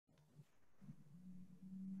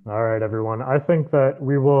All right, everyone. I think that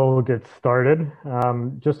we will get started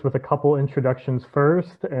just with a couple introductions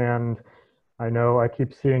first. And I know I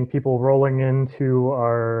keep seeing people rolling into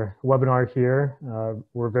our webinar here.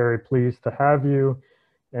 We're very pleased to have you.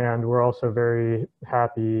 And we're also very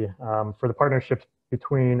happy for the partnerships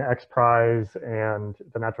between XPRIZE and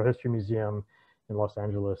the Natural History Museum in Los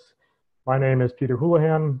Angeles. My name is Peter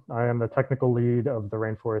Houlihan. I am the technical lead of the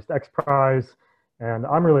Rainforest XPRIZE. And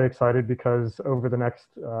I'm really excited because over the next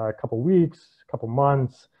couple weeks, couple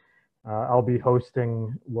months, I'll be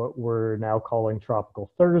hosting what we're now calling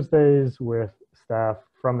Tropical Thursdays with staff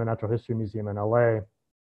from the Natural History Museum in LA,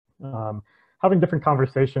 having different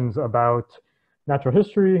conversations about natural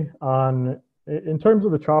history in terms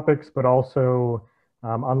of the tropics, but also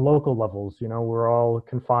on local levels. You know, we're all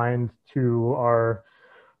confined to our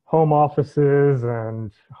home offices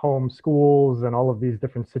and home schools and all of these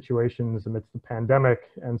different situations amidst the pandemic.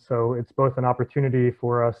 And so it's both an opportunity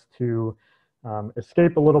for us to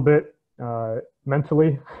escape a little bit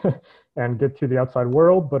mentally and get to the outside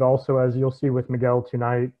world, but also, as you'll see with Miguel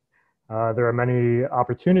tonight, there are many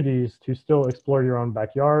opportunities to still explore your own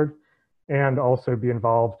backyard and also be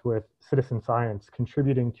involved with citizen science,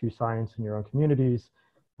 contributing to science in your own communities,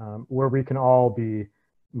 where we can all be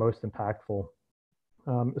most impactful.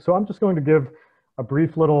 So I'm just going to give a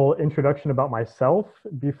brief little introduction about myself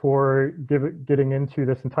before getting into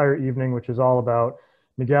this entire evening, which is all about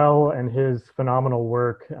Miguel and his phenomenal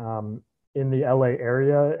work in the LA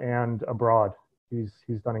area and abroad. He's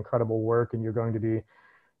done incredible work, and you're going to be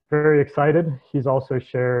very excited. He's also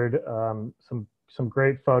shared some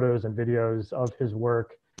great photos and videos of his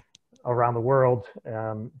work around the world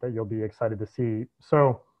that you'll be excited to see.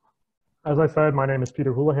 So, as I said, my name is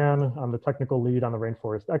Peter Houlihan. I'm the technical lead on the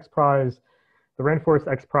Rainforest XPRIZE. The Rainforest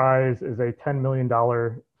XPRIZE is a $10 million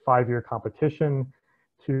 5-year competition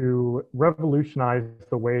to revolutionize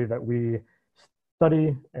the way that we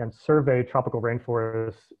study and survey tropical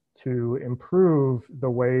rainforests to improve the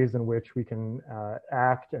ways in which we can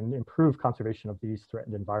act and improve conservation of these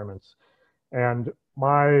threatened environments. And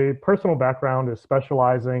my personal background is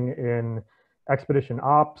specializing in expedition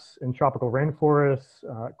ops in tropical rainforests,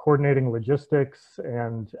 coordinating logistics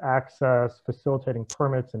and access, facilitating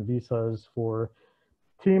permits and visas for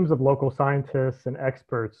teams of local scientists and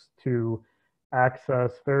experts to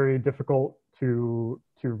access very difficult to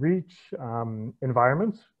reach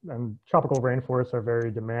environments. And tropical rainforests are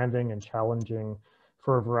very demanding and challenging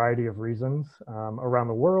for a variety of reasons around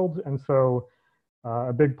the world. And so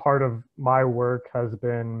a big part of my work has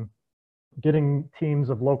been getting teams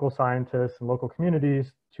of local scientists and local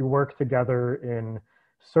communities to work together in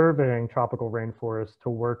surveying tropical rainforests to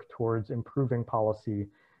work towards improving policy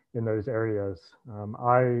in those areas.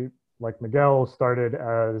 I, like Miguel, started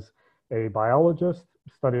as a biologist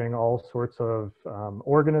studying all sorts of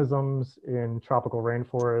organisms in tropical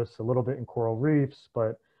rainforests, a little bit in coral reefs,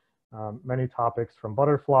 but many topics from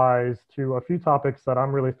butterflies to a few topics that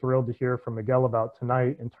I'm really thrilled to hear from Miguel about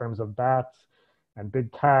tonight in terms of bats and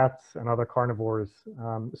big cats and other carnivores.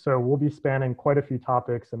 So we'll be spanning quite a few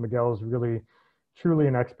topics, and Miguel is really, truly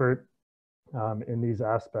an expert in these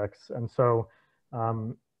aspects. And so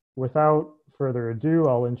without further ado,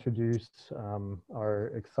 I'll introduce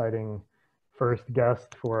our exciting first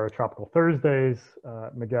guest for our Tropical Thursdays,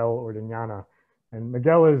 Miguel Ordeñana. And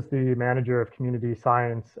Miguel is the manager of community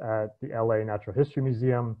science at the LA Natural History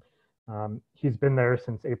Museum. He's been there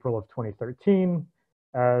since April of 2013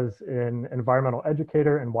 as an environmental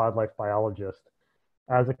educator and wildlife biologist.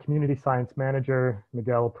 As a community science manager,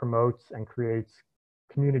 Miguel promotes and creates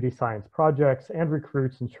community science projects and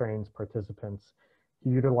recruits and trains participants. He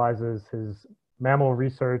utilizes his mammal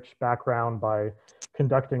research background by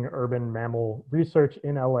conducting urban mammal research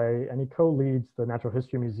in LA, and he co-leads the Natural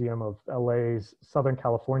History Museum of LA's Southern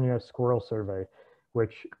California Squirrel Survey,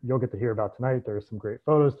 which you'll get to hear about tonight. There are some great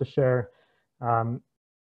photos to share.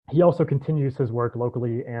 He also continues his work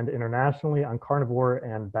locally and internationally on carnivore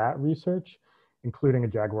and bat research, including a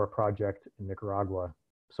jaguar project in Nicaragua.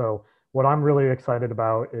 So what I'm really excited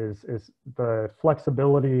about is the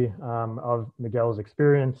flexibility of Miguel's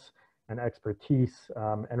experience and expertise.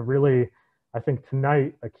 And really, I think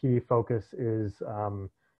tonight a key focus is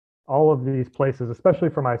all of these places, especially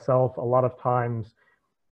for myself. A lot of times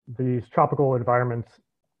these tropical environments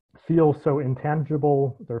feel so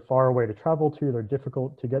intangible. They're far away to travel to, they're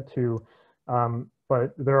difficult to get to,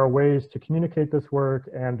 but there are ways to communicate this work,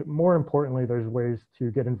 and more importantly, there's ways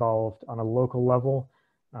to get involved on a local level,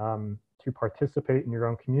 to participate in your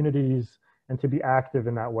own communities, and to be active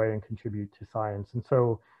in that way and contribute to science. And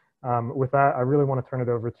so with that, I really want to turn it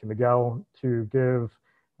over to Miguel to give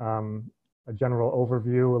a general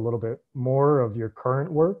overview, a little bit more of your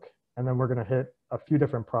current work, and then we're going to hit a few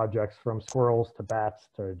different projects from squirrels to bats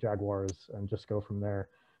to jaguars and just go from there.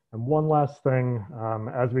 And one last thing,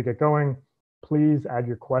 as we get going, please add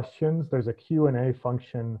your questions. There's a Q&A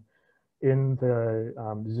function in the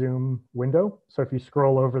Zoom window. So if you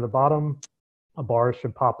scroll over the bottom, a bar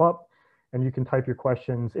should pop up and you can type your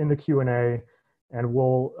questions in the Q&A, and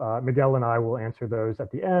we'll, Miguel and I will answer those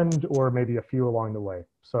at the end or maybe a few along the way.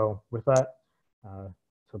 So with that,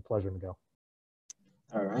 it's a pleasure, Miguel.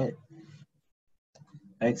 All right.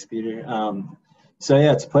 Thanks, Peter. So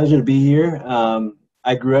yeah, it's a pleasure to be here.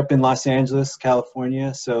 I grew up in Los Angeles,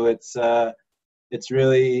 California, so it's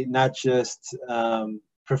really not just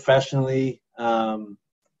professionally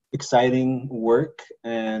exciting work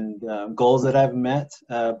and goals that I've met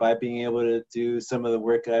by being able to do some of the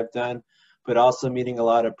work that I've done, but also meeting a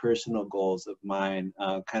lot of personal goals of mine,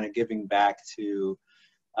 kind of giving back to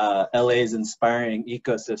LA's inspiring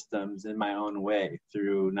ecosystems in my own way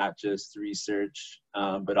through not just research,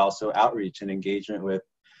 but also outreach and engagement with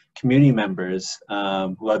community members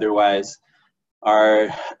who otherwise are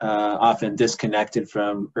often disconnected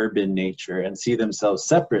from urban nature and see themselves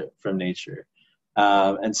separate from nature.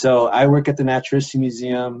 And so I work at the Natural History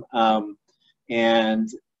Museum, and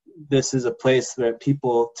this is a place where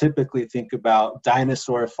people typically think about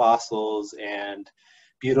dinosaur fossils and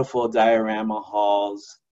beautiful diorama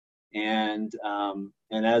halls. And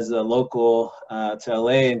as a local to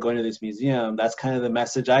LA and going to this museum, that's kind of the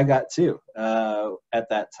message I got too at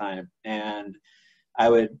that time. And I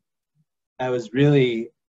was really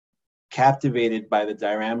captivated by the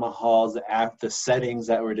diorama halls, the settings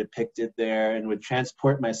that were depicted there, and would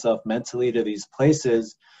transport myself mentally to these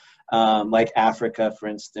places like Africa, for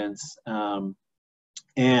instance.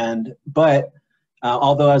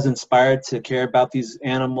 Although I was inspired to care about these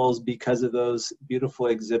animals because of those beautiful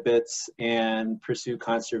exhibits and pursue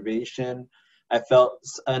conservation, I felt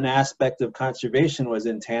an aspect of conservation was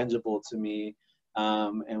intangible to me,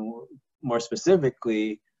 and more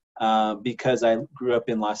specifically, because I grew up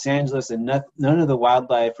in Los Angeles and none of the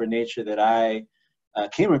wildlife or nature that I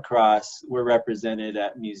came across were represented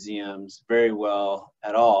at museums very well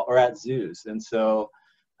at all, or at zoos. And so,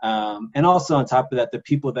 and also on top of that, the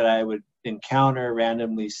people that I would encounter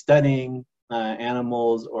randomly studying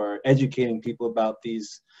animals or educating people about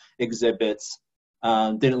these exhibits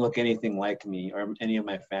didn't look anything like me or any of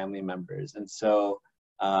my family members. And so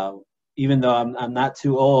even though I'm not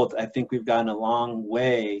too old, I think we've gotten a long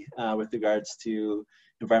way with regards to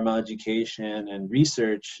environmental education and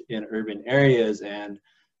research in urban areas. And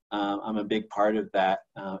I'm a big part of that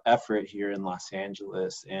effort here in Los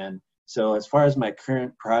Angeles. And so as far as my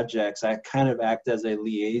current projects, I kind of act as a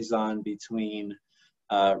liaison between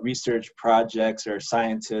research projects or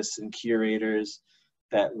scientists and curators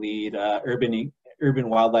that lead urban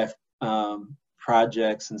wildlife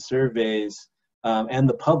projects and surveys, and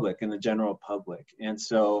the public and the general public. And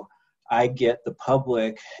so I get the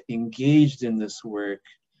public engaged in this work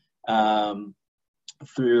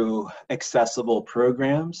through accessible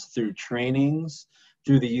programs, through trainings,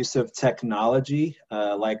 through the use of technology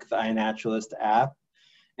like the iNaturalist app,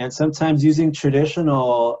 and sometimes using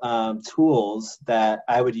traditional tools that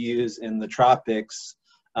I would use in the tropics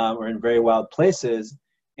or in very wild places,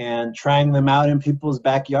 and trying them out in people's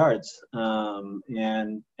backyards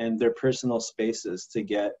and their personal spaces to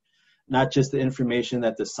get not just the information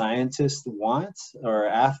that the scientists want or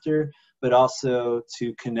after, but also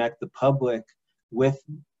to connect the public with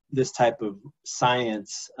this type of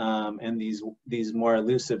science and these more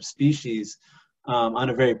elusive species on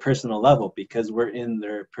a very personal level, because we're in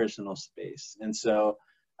their personal space. And so,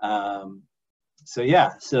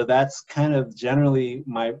 so that's kind of generally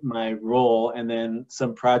my role. And then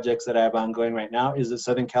some projects that I have ongoing right now is the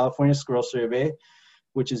Southern California Squirrel Survey,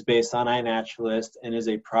 which is based on iNaturalist and is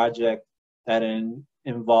a project that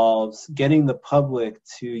involves getting the public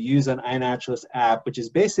to use an iNaturalist app, which is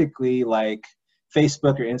basically like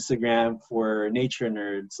Facebook or Instagram for nature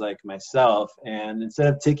nerds like myself. And instead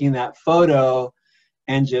of taking that photo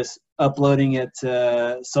and just uploading it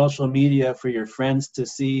to social media for your friends to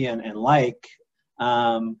see and like,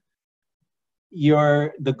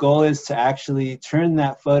 the goal is to actually turn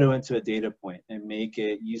that photo into a data point and make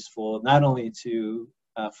it useful not only to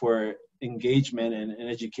for engagement and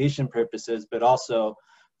education purposes, but also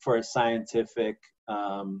for scientific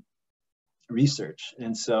research.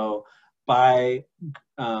 And so by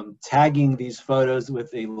tagging these photos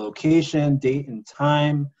with a location, date, and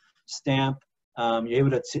time stamp, you're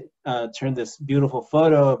able to turn this beautiful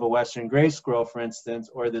photo of a western gray squirrel, for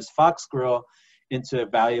instance, or this fox squirrel into a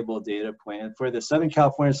valuable data point. And for the Southern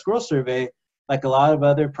California Squirrel Survey, like a lot of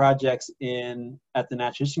other projects at the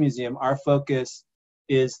Natural History Museum, our focus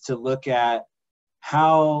is to look at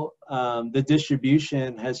how the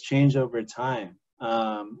distribution has changed over time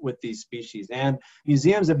with these species. And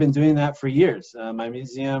museums have been doing that for years. My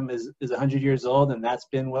museum is 100 years old, and that's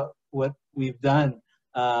been what we've done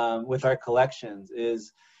with our collections,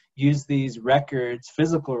 is use these records,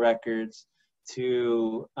 physical records,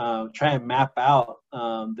 to try and map out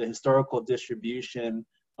the historical distribution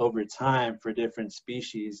over time for different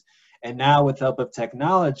species. And now with the help of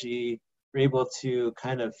technology, we're able to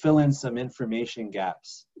kind of fill in some information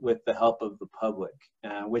gaps with the help of the public,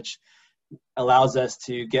 which allows us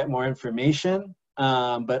to get more information,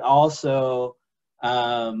 but also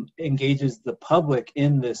engages the public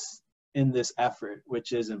in this effort,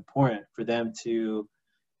 which is important for them to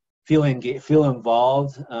feel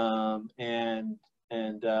involved, and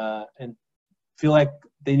feel like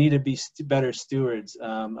they need to be better stewards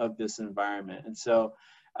of this environment. And so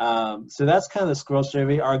that's kind of the squirrel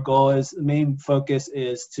survey. Our the main focus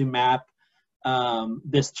is to map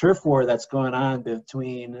this turf war that's going on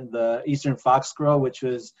between the eastern fox squirrel, which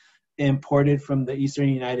was imported from the eastern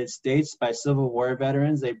United States by Civil War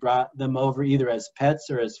veterans. They brought them over either as pets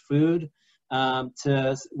or as food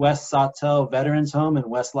to West Sawtell Veterans Home in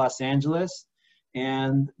West Los Angeles,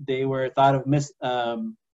 and they were thought of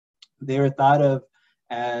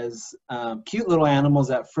as cute little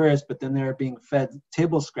animals at first, but then they were being fed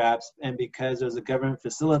table scraps, and because it was a government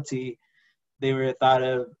facility, they were thought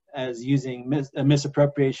of as using a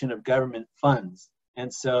misappropriation of government funds.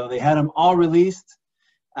 And so they had them all released,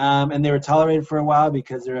 and they were tolerated for a while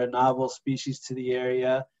because they're a novel species to the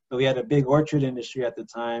area, but we had a big orchard industry at the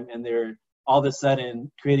time, and they were all of a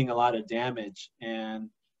sudden creating a lot of damage and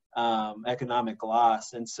economic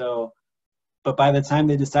loss. And so, but by the time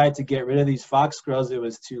they decided to get rid of these fox squirrels, it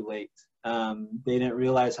was too late. They didn't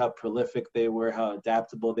realize how prolific they were, how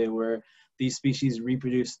adaptable they were. These species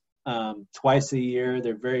reproduce twice a year.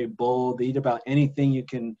 They're very bold. They eat about anything you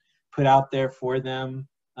can put out there for them,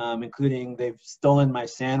 including they've stolen my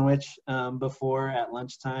sandwich before at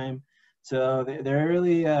lunchtime. So they're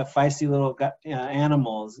really feisty little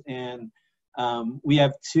animals. And we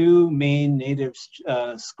have two main native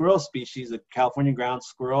squirrel species, the California ground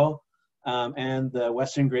squirrel and the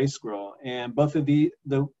western gray squirrel. And both of the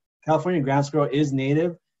California ground squirrel is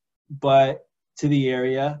native to the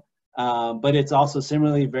area, but it's also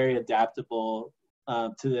similarly very adaptable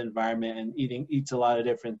to the environment and eats a lot of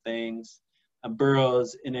different things,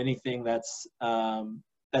 burrows in anything that's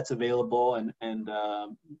available, and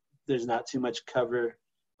there's not too much cover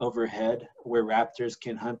overhead where raptors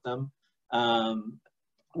can hunt them.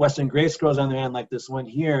 Western gray squirrels, on the other hand, like this one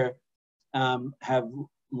here, have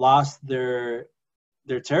lost their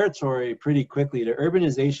territory pretty quickly to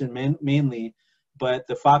urbanization mainly, but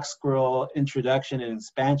the fox squirrel introduction and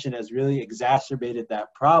expansion has really exacerbated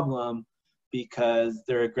that problem because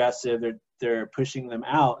they're aggressive. They're pushing them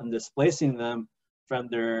out and displacing them from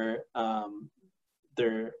their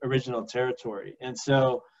original territory. And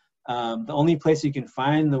so the only place you can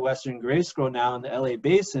find the western gray squirrel now in the LA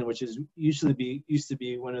basin, which used to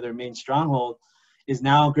be one of their main strongholds, is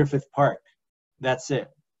now Griffith Park. That's it.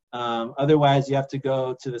 Otherwise, you have to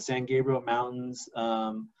go to the San Gabriel Mountains,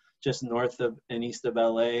 just north of and east of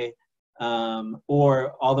LA,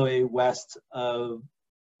 or all the way west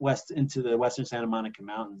into the western Santa Monica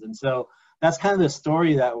Mountains. And so that's kind of the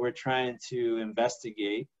story that we're trying to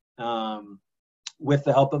investigate with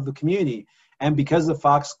the help of the community. And because the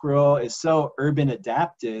fox squirrel is so urban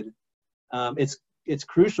adapted, it's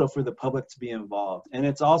crucial for the public to be involved. And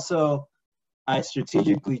it's also, I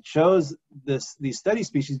strategically chose these study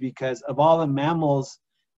species because of all the mammals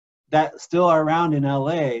that still are around in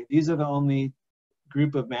LA, these are the only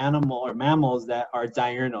group of mammals that are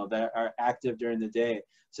diurnal, that are active during the day.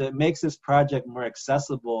 So it makes this project more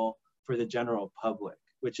accessible for the general public,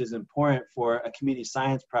 which is important for a community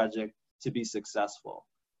science project to be successful.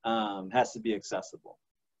 It has to be accessible.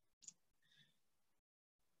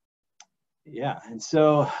 Yeah, and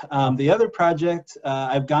so the other project,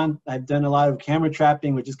 I've done a lot of camera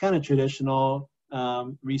trapping, which is kind of traditional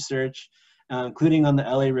research, including on the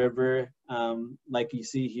LA River. Like you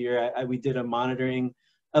see here, we did a monitoring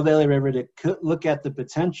of the LA River to look at the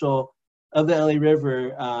potential of the LA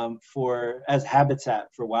River as habitat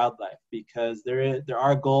for wildlife, because there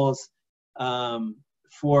are goals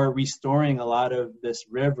for restoring a lot of this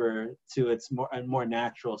river to its more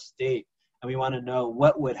natural state. And we want to know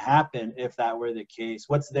what would happen if that were the case,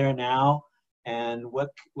 what's there now, and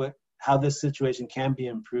how this situation can be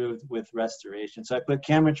improved with restoration. So I put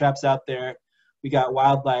camera traps out there. We got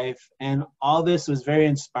wildlife, and all this was very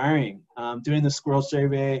inspiring. Doing the squirrel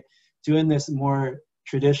survey, doing this more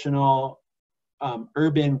traditional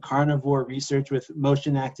urban carnivore research with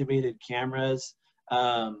motion activated cameras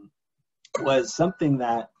was something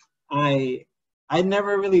that I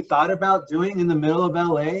never really thought about doing in the middle of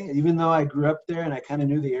LA, even though I grew up there and I kind of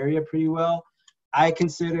knew the area pretty well. I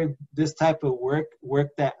considered this type of work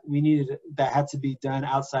that we needed, that had to be done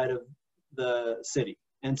outside of the city.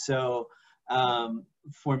 And so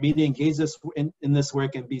for me to engage in this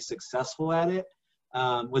work and be successful at it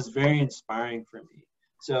was very inspiring for me.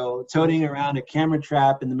 So toting around a camera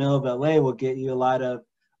trap in the middle of LA will get you a lot of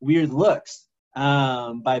weird looks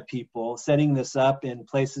by people, setting this up in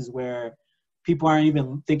places where people aren't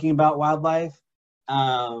even thinking about wildlife.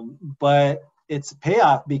 But it's a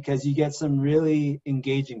payoff because you get some really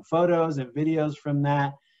engaging photos and videos from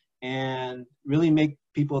that, and really make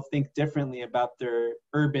people think differently about their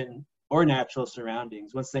urban or natural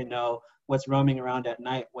surroundings once they know what's roaming around at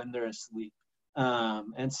night when they're asleep.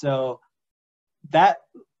 And so that,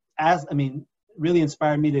 really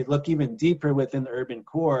inspired me to look even deeper within the urban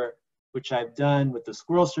core, which I've done with the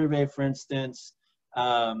squirrel survey, for instance,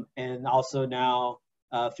 and also now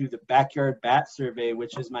through the backyard bat survey,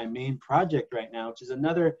 which is my main project right now, which is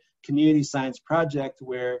another community science project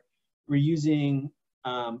where we're using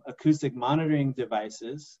acoustic monitoring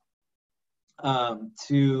devices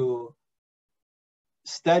to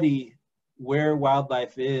study where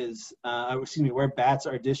wildlife is, where bats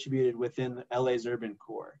are distributed within LA's urban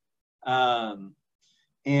core.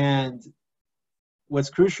 And what's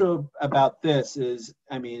crucial about this is,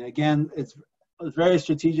 again, it's very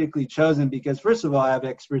strategically chosen because, first of all, I have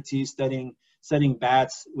expertise studying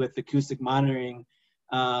bats with acoustic monitoring,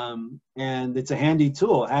 and it's a handy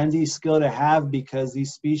tool, handy skill to have, because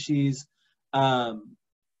these species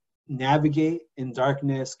navigate in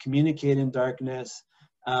darkness, communicate in darkness,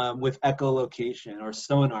 with echolocation, or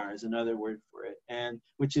sonar is another word for it, and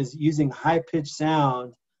which is using high-pitched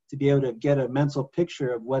sound to be able to get a mental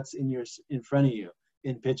picture of what's in front of you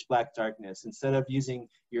in pitch black darkness. Instead of using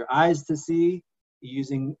your eyes to see,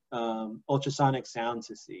 using ultrasonic sound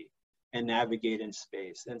to see and navigate in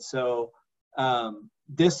space. And so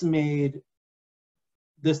this made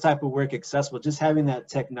this type of work accessible, just having that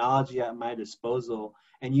technology at my disposal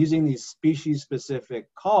and using these species-specific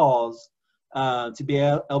calls to be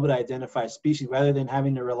able to identify species, rather than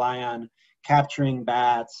having to rely on capturing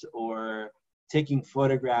bats or taking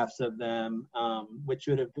photographs of them, which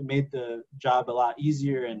would have made the job a lot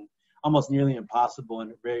easier and almost nearly impossible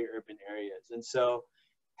in very urban areas. And so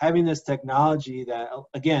having this technology that,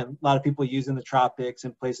 again, a lot of people use in the tropics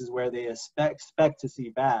and places where they expect to see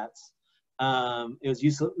bats, it was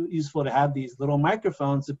useful to have these little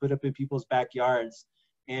microphones to put up in people's backyards.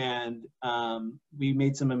 And we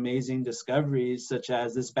made some amazing discoveries, such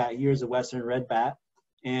as this bat here is a western red bat,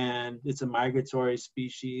 and it's a migratory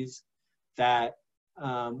species that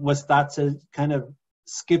was thought to kind of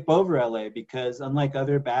skip over LA, because unlike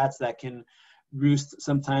other bats that can roost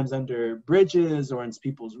sometimes under bridges or in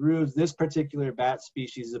people's roofs, this particular bat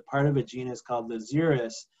species is a part of a genus called the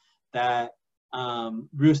Xeris that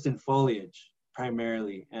roost in foliage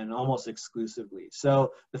primarily and almost exclusively.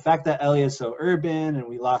 So the fact that LA is so urban and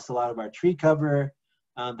we lost a lot of our tree cover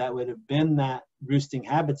that would have been that roosting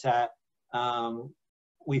habitat,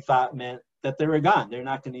 we thought meant that they were gone. They're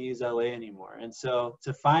not going to use LA anymore. And so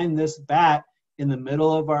to find this bat in the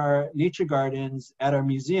middle of our nature gardens at our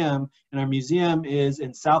museum, and our museum is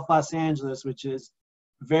in South Los Angeles, which is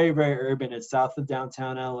very, very urban. It's south of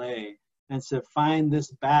downtown LA. And to find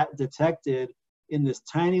this bat detected in this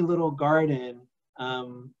tiny little garden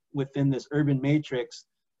within this urban matrix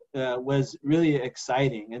was really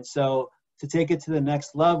exciting. And so to take it to the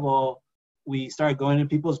next level, we started going to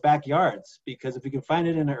people's backyards, because if we can find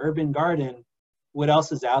it in an urban garden, what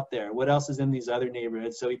else is out there? What else is in these other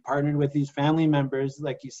neighborhoods? So we partnered with these family members,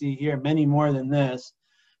 like you see here, many more than this,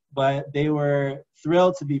 but they were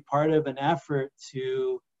thrilled to be part of an effort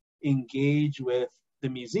to engage with the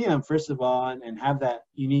museum, first of all, and have that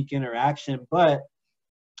unique interaction. But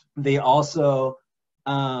they also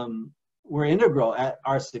were integral at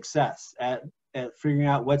our success, at figuring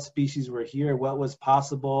out what species were here, what was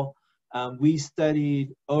possible. We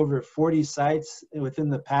studied over 40 sites within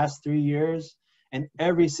the past 3 years, and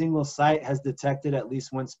every single site has detected at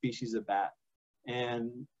least one species of bat.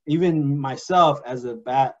 And even myself, as a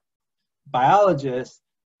bat biologist,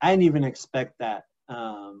 I didn't even expect that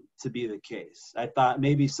to be the case. I thought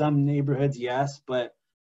maybe some neighborhoods, yes, but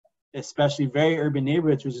especially very urban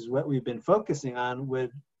neighborhoods, which is what we've been focusing on,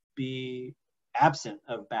 would be absent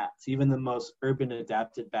of bats, even the most urban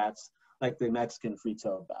adapted bats like the Mexican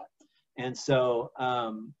free-tailed bat. And so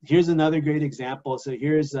here's another great example. So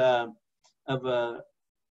here's of a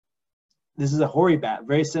this is a hoary bat,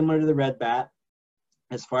 very similar to the red bat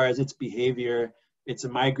as far as its behavior. It's a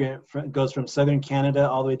migrant, goes from southern Canada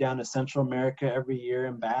all the way down to Central America every year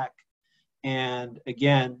and back. And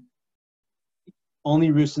again,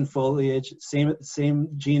 only roosts in foliage, same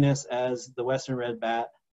genus as the western red bat.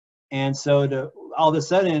 And so all of a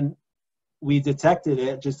sudden, we detected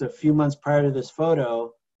it just a few months prior to this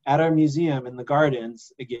photo at our museum in the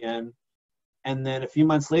gardens again. And then a few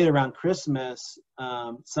months later, around Christmas,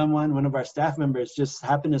 one of our staff members, just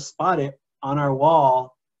happened to spot it on our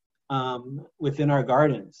wall within our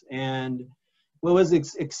gardens. And what was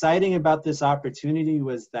exciting about this opportunity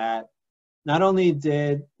was that not only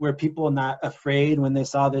were people not afraid when they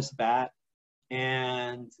saw this bat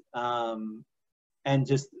and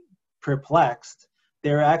just perplexed,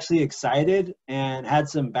 they were actually excited and had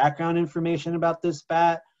some background information about this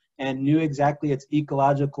bat and knew exactly its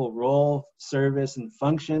ecological role, service, and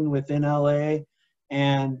function within LA.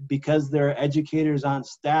 And because there are educators on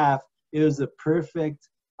staff, it was a perfect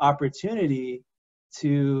opportunity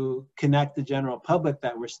to connect the general public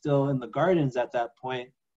that were still in the gardens at that point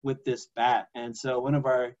with this bat. And so one of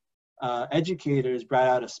our educators brought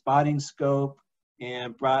out a spotting scope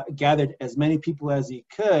and gathered as many people as he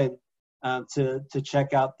could to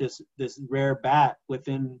check out this rare bat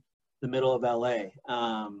within the middle of LA.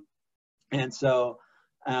 And so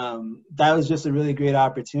that was just a really great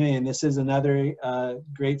opportunity. And this is another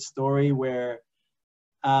great story where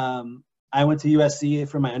I went to USC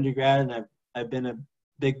for my undergrad, and I've been a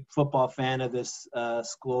big football fan of this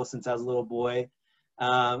school since I was a little boy,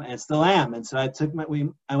 and still am. And so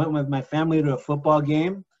I went with my family to a football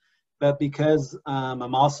game, but because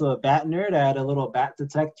I'm also a bat nerd, I had a little bat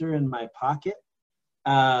detector in my pocket,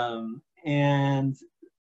 and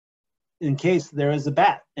in case there was a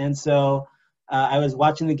bat. And so I was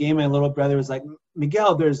watching the game. My little brother was like,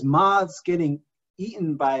 "Miguel, there's moths getting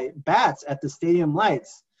eaten by bats at the stadium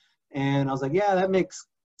lights." And I was like, yeah, that makes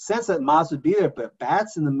sense that moths would be there, but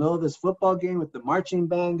bats in the middle of this football game with the marching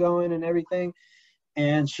band going and everything.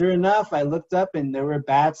 And sure enough, I looked up and there were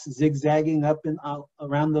bats zigzagging up and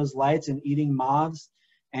around those lights and eating moths.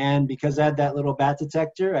 And because I had that little bat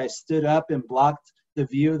detector, I stood up and blocked the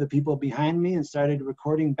view of the people behind me and started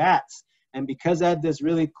recording bats. And because I had this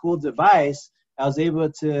really cool device, I was able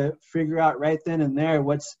to figure out right then and there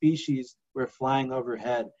what species were flying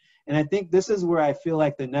overhead. And I think this is where I feel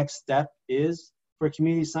like the next step is for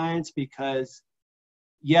community science, because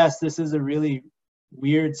yes, this is a really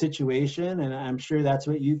weird situation, and I'm sure that's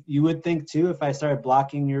what you would think too if I started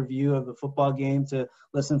blocking your view of the football game to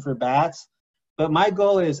listen for bats. But my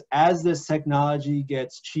goal is, as this technology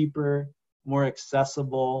gets cheaper, more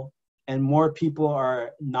accessible, and more people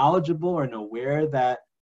are knowledgeable and aware that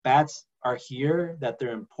bats are here, that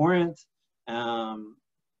they're important,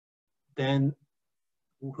 then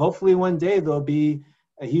hopefully one day there'll be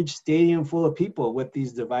a huge stadium full of people with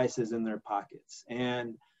these devices in their pockets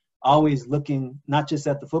and always looking not just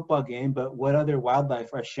at the football game, but what other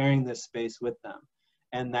wildlife are sharing this space with them.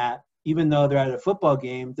 And that even though they're at a football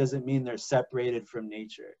game doesn't mean they're separated from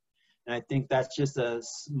nature. And I think that's just a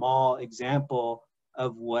small example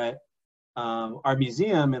of what our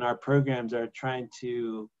museum and our programs are trying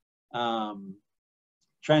to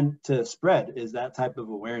spread, is that type of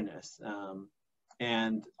awareness.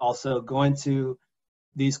 And also going to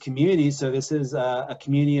these communities. So this is a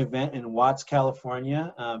community event in Watts,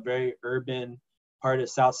 California, a very urban part of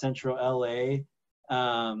South Central LA.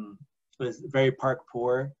 Was very park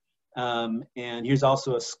poor. And here's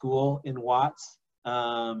also a school in Watts.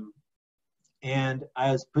 And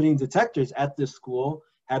I was putting detectors at this school,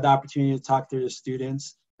 had the opportunity to talk to the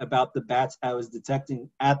students about the bats I was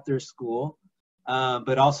detecting at their school,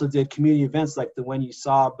 but also did community events like the one you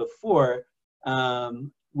saw before,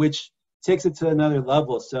 which takes it to another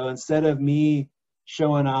level. So instead of me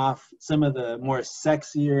showing off some of the more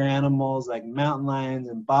sexier animals like mountain lions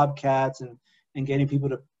and bobcats and getting people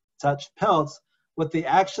to touch pelts, what they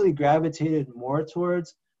actually gravitated more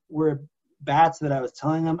towards were bats that I was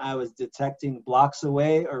telling them I was detecting blocks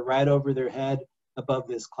away or right over their head above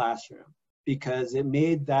this classroom, because it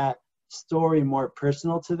made that story more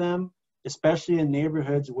personal to them, especially in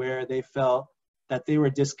neighborhoods where they felt that they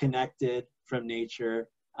were disconnected from nature,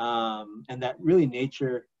 and that really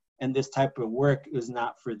nature and this type of work was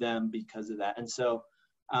not for them because of that. And so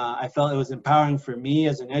I felt it was empowering for me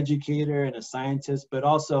as an educator and a scientist, but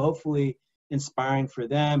also hopefully inspiring for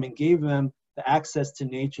them and gave them the access to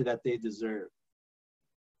nature that they deserve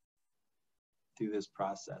through this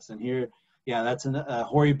process. And here, yeah, that's a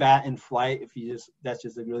hoary bat in flight. That's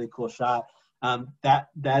just a really cool shot.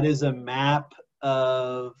 That is a map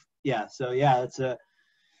of, yeah. So yeah,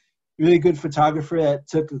 really good photographer that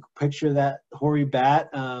took a picture of that hoary bat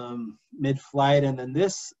mid-flight. And then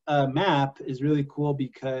this map is really cool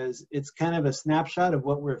because it's kind of a snapshot of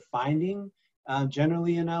what we're finding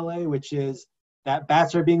generally in LA, which is that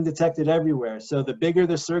bats are being detected everywhere. So the bigger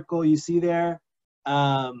the circle you see there,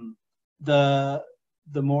 the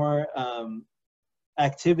more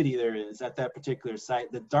activity there is at that particular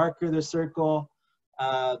site. The darker the circle,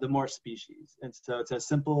 the more species. And so it's as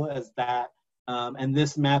simple as that. And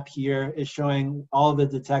this map here is showing all the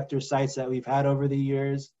detector sites that we've had over the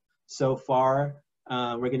years so far.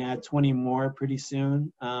 We're going to add 20 more pretty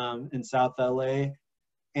soon in South LA.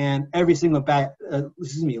 And every single bat,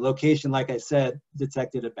 location, like I said,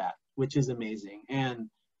 detected a bat, which is amazing. And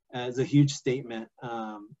it's a huge statement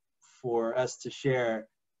for us to share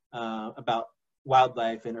about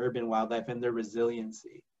wildlife and urban wildlife and their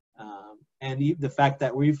resiliency. And the fact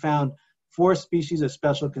that we found 4 species of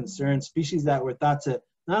special concern, species that were thought to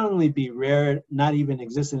not only be rare, not even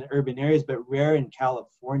exist in urban areas, but rare in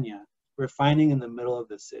California, we're finding in the middle of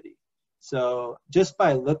the city. So just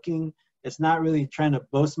by looking, it's not really trying to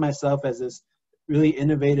boast myself as this really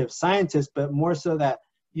innovative scientist, but more so that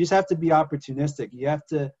you just have to be opportunistic. You have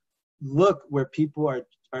to look where people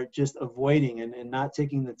are just avoiding and not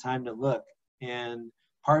taking the time to look, and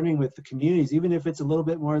partnering with the communities, even if it's a little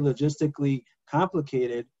bit more logistically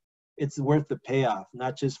complicated, it's worth the payoff,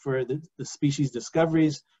 not just for the species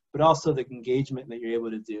discoveries, but also the engagement that you're able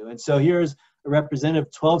to do. And so here's a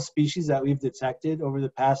representative 12 species that we've detected over the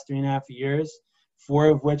past 3.5 years, 4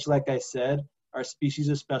 of which, like I said, are species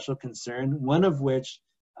of special concern, one of which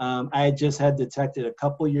I just had detected a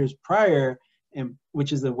couple years prior,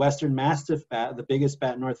 which is the Western Mastiff bat, the biggest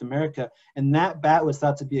bat in North America. And that bat was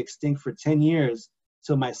thought to be extinct for 10 years.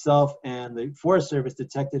 So myself and the Forest Service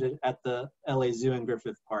detected it at the LA Zoo in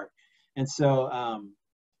Griffith Park. And so,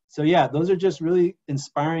 so yeah, those are just really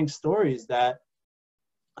inspiring stories that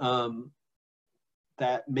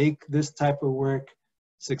that make this type of work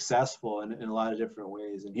successful in a lot of different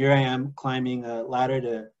ways. And here I am climbing a ladder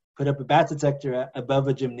to put up a bat detector above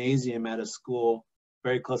a gymnasium at a school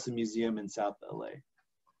very close to a museum in South LA.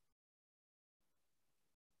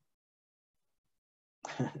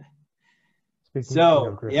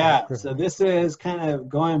 So yeah, so this is kind of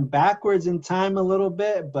going backwards in time a little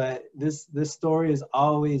bit, but this story is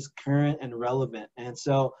always current and relevant. And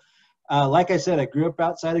so, like I said, I grew up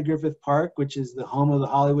outside of Griffith Park, which is the home of the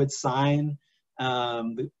Hollywood sign,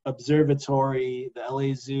 the observatory, the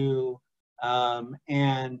LA Zoo,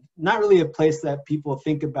 and not really a place that people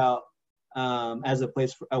think about as a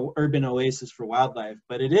place for an urban oasis for wildlife,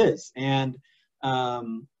 but it is. And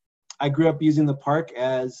I grew up using the park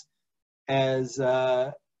as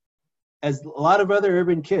a lot of other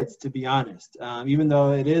urban kids, to be honest. Even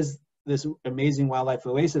though it is this amazing wildlife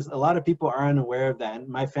oasis, a lot of people are unaware of that, and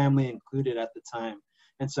my family included at the time.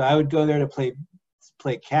 And so I would go there to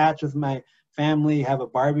play catch with my family, have a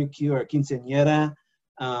barbecue or a quinceañera,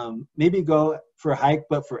 maybe go for a hike,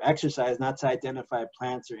 but for exercise, not to identify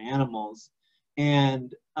plants or animals.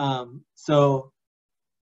 And so,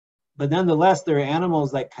 but nonetheless, there are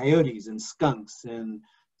animals like coyotes and skunks and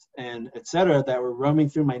et cetera that were roaming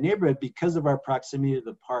through my neighborhood because of our proximity to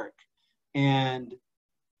the park. And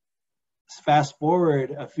fast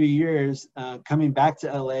forward a few years, coming back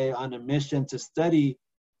to LA on a mission to study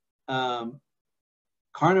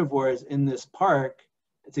carnivores in this park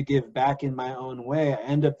to give back in my own way, I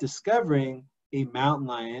end up discovering a mountain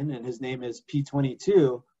lion, and his name is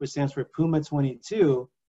P22, which stands for Puma 22,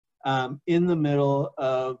 in the middle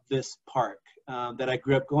of this park that I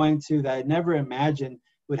grew up going to, that I never imagined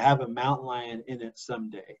would have a mountain lion in it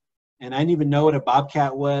someday. And I didn't even know what a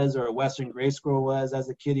bobcat was or a western gray squirrel was as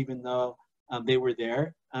a kid, even though they were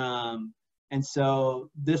there. And so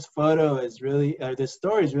this photo is really, this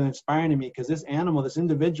story is really inspiring to me, because this animal, this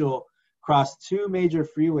individual, crossed 2 major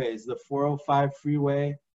freeways, the 405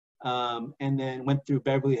 freeway, and then went through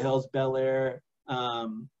Beverly Hills, Bel Air,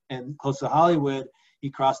 and close to Hollywood. He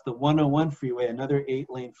crossed the 101 freeway, another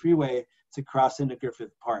 8-lane freeway, to cross into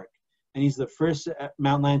Griffith Park. And he's the first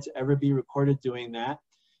mountain lion to ever be recorded doing that.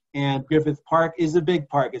 And Griffith Park is a big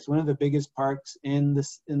park. It's one of the biggest parks in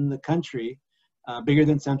the country, bigger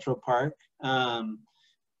than Central Park.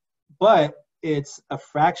 But it's a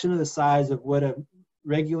fraction of the size of what a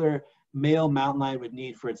regular male mountain lion would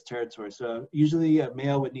need for its territory. So usually a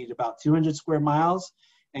male would need about 200 square miles,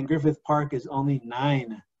 and Griffith Park is only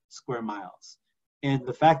 9 square miles. And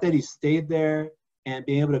the fact that he stayed there and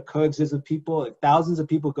being able to coexist with people, like thousands of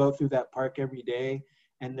people go through that park every day,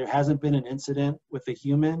 and there hasn't been an incident with a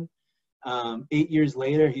human. 8 years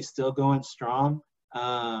later, he's still going strong.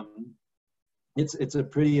 it's a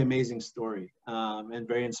pretty amazing story, and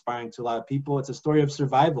very inspiring to a lot of people. It's a story of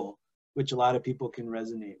survival, which a lot of people can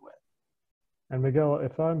resonate with. And Miguel,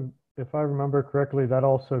 if I remember correctly, that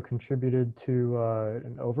also contributed to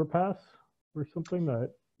an overpass or something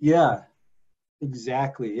that. Yeah,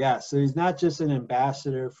 exactly. Yeah. So he's not just an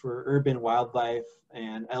ambassador for urban wildlife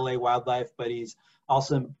and LA wildlife, but he's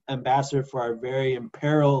also an ambassador for our very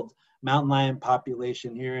imperiled mountain lion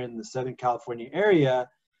population here in the Southern California area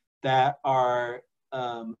that are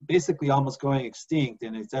basically almost going extinct.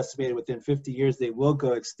 And it's estimated within 50 years they will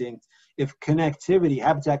go extinct if connectivity,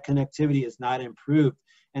 habitat connectivity, is not improved.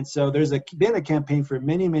 And so there's been a campaign for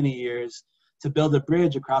many, many years to build a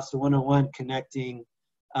bridge across the 101 connecting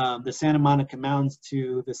the Santa Monica Mountains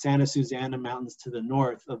to the Santa Susana Mountains to the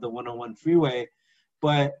north of the 101 freeway.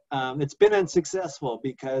 But it's been unsuccessful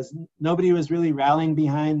because nobody was really rallying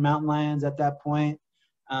behind mountain lions at that point,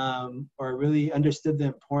 or really understood the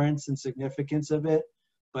importance and significance of it.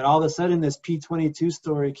 But all of a sudden, this P22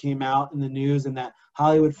 story came out in the news, and that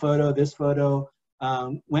Hollywood photo, this photo,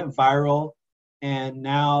 went viral. And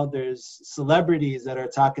now there's celebrities that are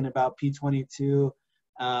talking about P22.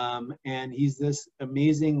 And he's this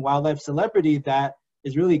amazing wildlife celebrity that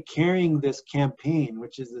is really carrying this campaign,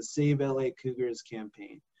 which is the Save LA Cougars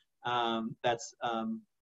campaign, that's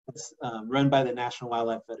run by the National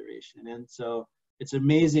Wildlife Federation. And so it's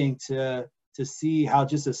amazing to see how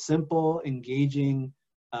just a simple, engaging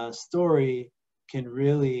story can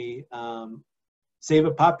really save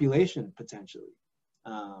a population potentially,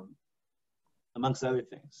 amongst other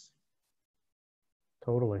things.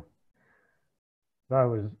 Totally.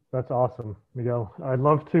 That's awesome, Miguel. I'd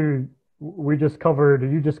love to, you just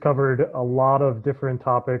covered a lot of different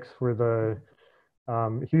topics for the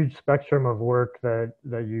huge spectrum of work that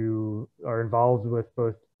you are involved with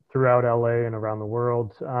both throughout LA and around the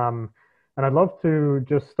world. And I'd love to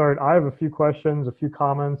just start, I have a few questions, a few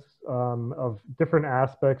comments of different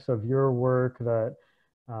aspects of your work that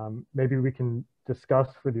maybe we can discuss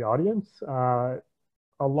for the audience.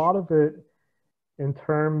 A lot of it in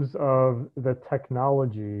terms of the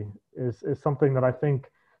technology is something that I think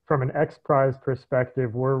from an XPRIZE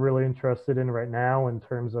perspective, we're really interested in right now in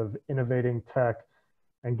terms of innovating tech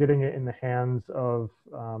and getting it in the hands of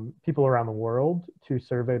people around the world to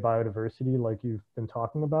survey biodiversity like you've been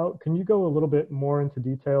talking about. Can you go a little bit more into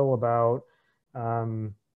detail about,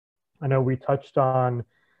 I know we touched on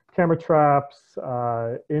camera traps.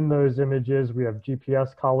 In those images, we have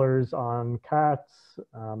GPS collars on cats,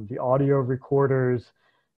 the audio recorders,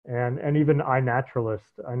 and even iNaturalist.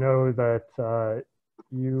 I know that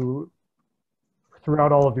you,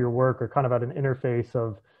 throughout all of your work, are kind of at an interface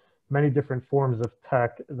of many different forms of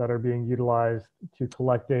tech that are being utilized to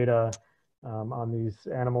collect data on these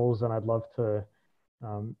animals. And I'd love to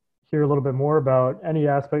hear a little bit more about any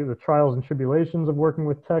aspect of the trials and tribulations of working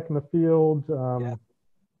with tech in the field.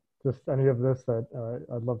 Just any of this that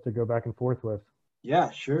I'd love to go back and forth with.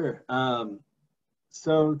 Yeah, sure.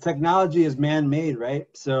 So technology is man-made, right?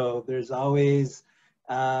 So there's always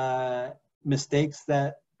mistakes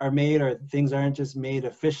that are made, or things aren't just made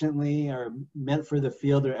efficiently or meant for the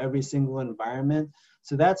field or every single environment.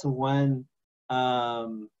 So that's one,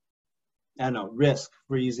 risk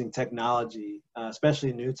for using technology,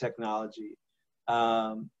 especially new technology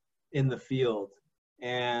in the field.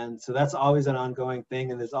 And so that's always an ongoing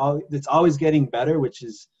thing, and it's always getting better, which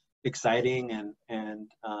is exciting and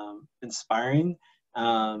inspiring.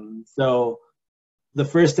 So the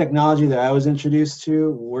first technology that I was introduced to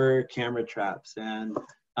were camera traps, and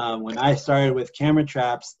when I started with camera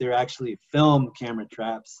traps, they're actually film camera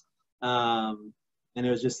traps, and it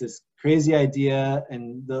was just this crazy idea,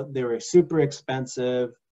 and they were super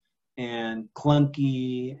expensive and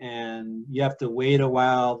clunky, and you have to wait a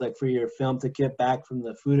while, like for your film to get back from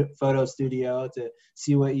the photo studio to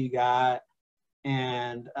see what you got.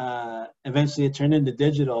 And eventually it turned into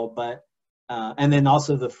digital, but and then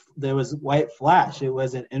also there was white flash. It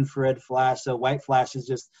was an infrared flash. So white flash is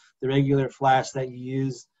just the regular flash that you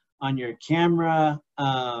use on your camera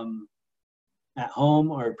at home,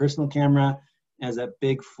 or a personal camera, as a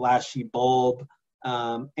big flashy bulb.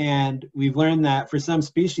 And we've learned that for some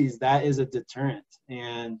species that is a deterrent,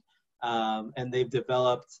 and they've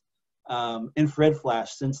developed infrared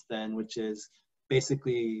flash since then, which is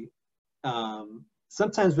basically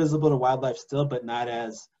sometimes visible to wildlife still, but not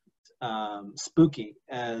as spooky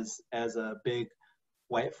as a big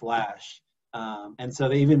white flash. And so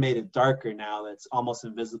they even made it darker now. That's almost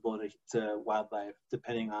invisible to wildlife,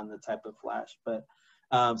 depending on the type of flash. But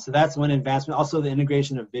so that's one advancement. Also, the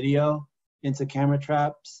integration of video into camera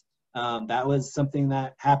traps. That was something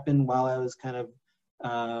that happened while I was kind of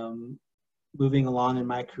moving along in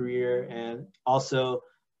my career, and also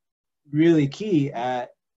really key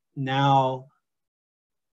at now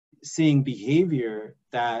seeing behavior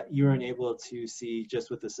that you weren't able to see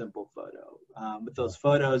just with a simple photo. With those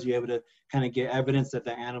photos, you're able to kind of get evidence that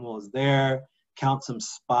the animal is there, count some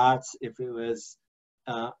spots if it was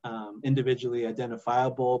individually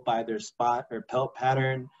identifiable by their spot or pelt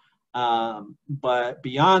pattern. But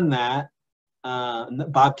beyond that,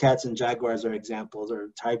 bobcats and jaguars are examples, or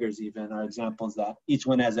tigers even are examples that each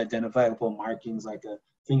one has identifiable markings like a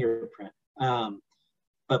fingerprint.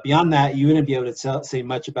 But beyond that, you wouldn't be able to say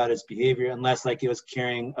much about its behavior unless like it was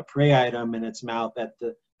carrying a prey item in its mouth at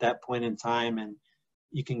that point in time, and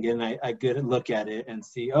you can get a good look at it and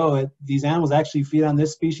see, oh, these animals actually feed on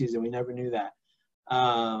this species, and we never knew that.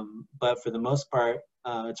 But for the most part,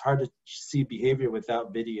 it's hard to see behavior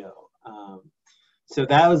without video. So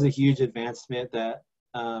that was a huge advancement that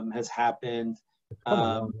has happened. It's come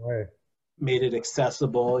a long way. Made it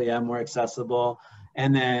accessible, more accessible.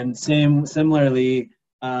 And then similarly,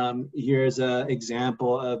 here's an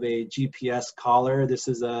example of a GPS collar. This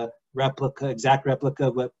is a exact replica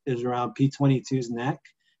of what is around P-22's neck.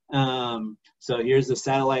 So here's the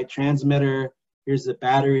satellite transmitter, here's the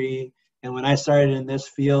battery. And when I started in this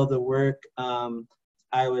field of work,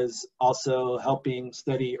 I was also helping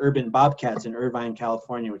study urban bobcats in Irvine,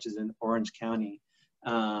 California, which is in Orange County.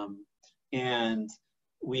 And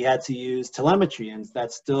we had to use telemetry, and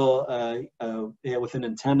that's still with an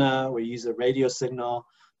antenna. We use a radio signal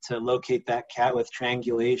to locate that cat with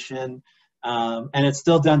triangulation. And it's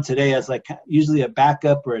still done today as like usually a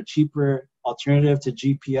backup or a cheaper alternative to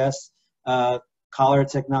GPS collar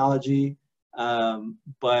technology.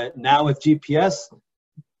 But now with GPS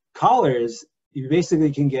collars, you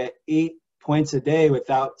basically can get 8 points a day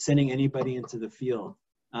without sending anybody into the field.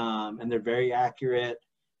 And they're very accurate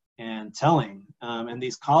and telling. And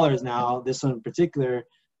these collars now, this one in particular,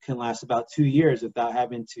 can last about 2 years without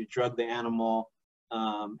having to drug the animal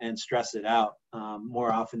and stress it out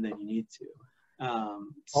more often than you need to.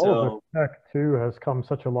 All of the tech too has come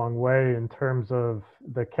such a long way in terms of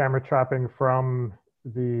the camera trapping from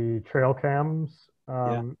the trail cams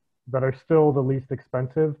that are still the least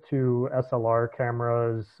expensive to SLR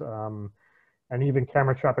cameras, and even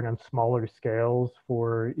camera trapping on smaller scales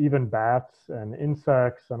for even bats and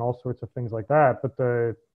insects and all sorts of things like that. But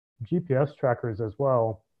the GPS trackers as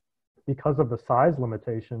well, because of the size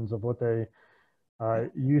limitations of what they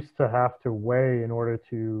used to have to weigh in order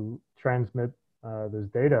to transmit those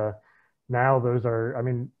data, now those are, I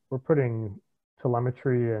mean, we're putting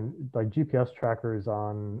telemetry and like GPS trackers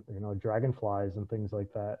on, dragonflies and things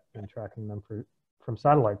like that, and tracking them from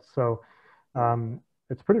satellites. So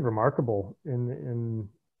it's pretty remarkable in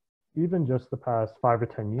even just the past 5 or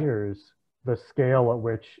 10 years, the scale at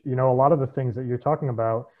which, a lot of the things that you're talking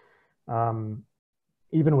about,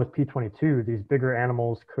 even with P-22, these bigger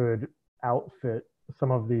animals could outfit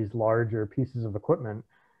some of these larger pieces of equipment.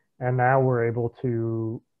 And now we're able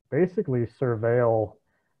to basically surveil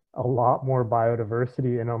a lot more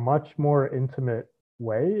biodiversity in a much more intimate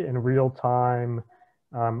way in real time,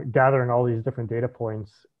 gathering all these different data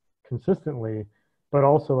points consistently. But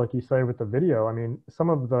also, like you say, with the video, I mean, some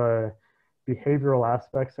of the behavioral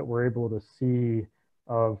aspects that we're able to see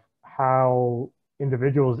of how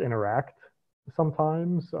individuals interact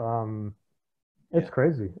sometimes, it's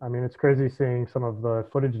crazy. I mean, it's crazy seeing some of the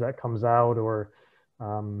footage that comes out, or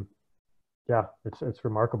it's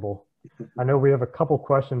remarkable. I know we have a couple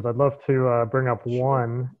questions. I'd love to bring up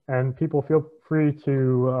one, and people feel free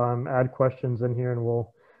to add questions in here, and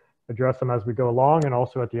we'll address them as we go along and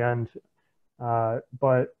also at the end.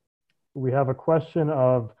 But we have a question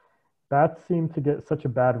of, bats seem to get such a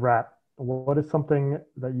bad rap. What is something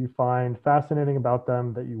that you find fascinating about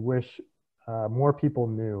them that you wish more people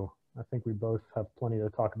knew? I think we both have plenty to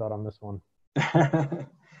talk about on this one.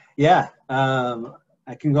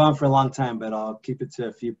 I can go on for a long time, but I'll keep it to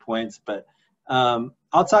a few points. But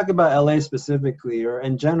I'll talk about LA specifically, or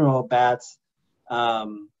in general, bats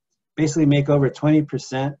basically make over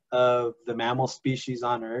 20% of the mammal species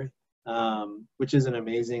on Earth, which is an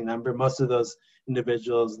amazing number. Most of those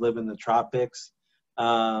individuals live in the tropics.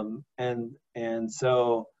 And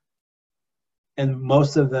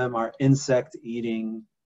most of them are insect-eating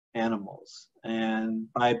animals.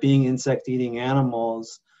 And by being insect-eating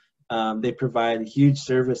animals, they provide huge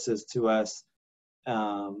services to us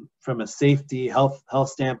from a safety, health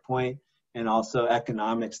standpoint, and also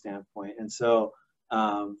economic standpoint. And so,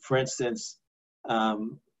 for instance,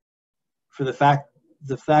 for the fact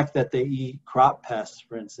that they eat crop pests,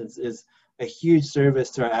 for instance, is a huge service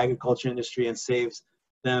to our agriculture industry and saves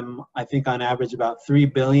them, I think, on average about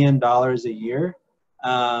 $3 billion a year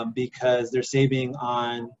because they're saving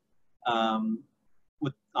on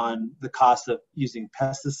the cost of using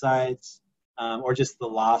pesticides, or just the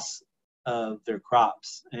loss of their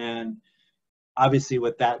crops. And obviously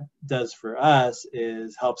what that does for us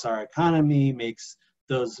is helps our economy, makes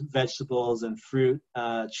those vegetables and fruit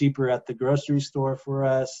cheaper at the grocery store for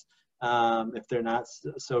us, if they're not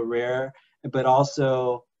so rare. But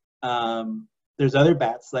also there's other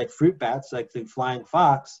bats, like fruit bats, like the flying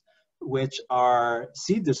fox, which are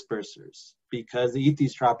seed dispersers because they eat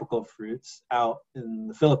these tropical fruits out in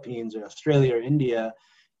the Philippines or Australia or India,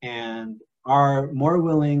 and are more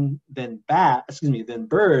willing than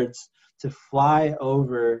birds to fly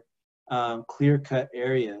over clear-cut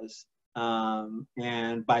areas.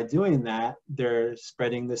 And by doing that, they're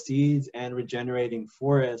spreading the seeds and regenerating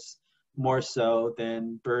forests more so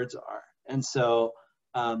than birds are. And so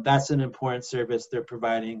that's an important service they're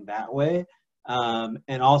providing that way.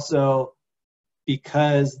 And also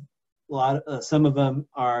because some of them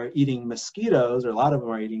are eating mosquitoes, or a lot of them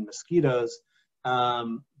are eating mosquitoes,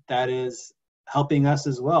 that is helping us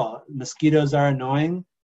as well. Mosquitoes are annoying,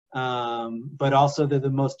 but also they're the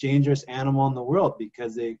most dangerous animal in the world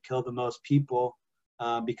because they kill the most people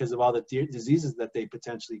because of all the diseases that they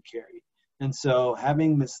potentially carry. And so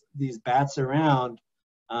having these bats around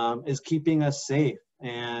is keeping us safe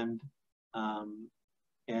and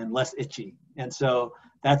less itchy. And so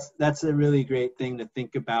that's a really great thing to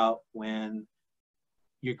think about when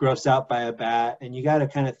you're grossed out by a bat, and you got to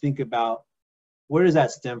kind of think about, where does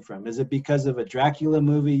that stem from? Is it because of a Dracula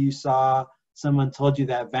movie you saw? Someone told you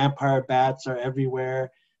that vampire bats are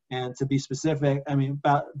everywhere? And to be specific, I mean,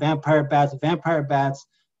 about vampire bats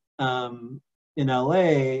in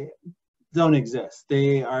LA don't exist.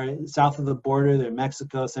 They are south of the border. They're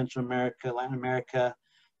Mexico, Central America, Latin America.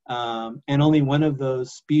 And only one of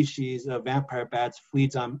those species of vampire bats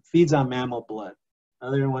feeds on mammal blood. The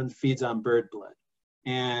other one feeds on bird blood.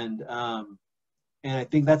 And I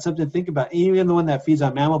think that's something to think about. Even the one that feeds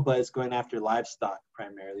on mammal blood is going after livestock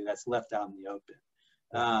primarily, that's left out in the open.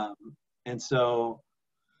 And so,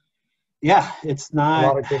 yeah, they're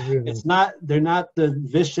not the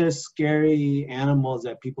vicious, scary animals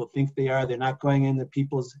that people think they are. They're not going into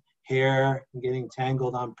people's hair and getting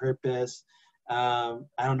tangled on purpose. I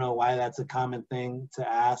don't know why that's a common thing to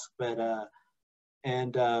ask, but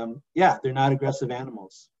yeah, they're not aggressive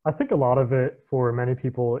animals. I think a lot of it for many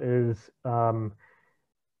people is,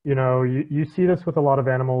 you see this with a lot of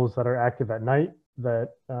animals that are active at night that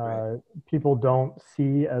Right. people don't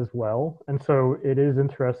see as well. And so it is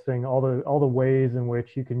interesting, all the ways in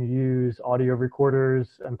which you can use audio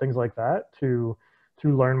recorders and things like that to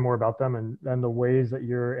learn more about them, and the ways that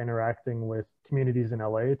you're interacting with communities in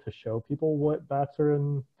LA to show people what bats are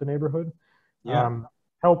in the neighborhood. Yeah.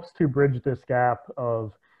 Helps to bridge this gap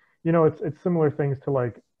of, it's similar things to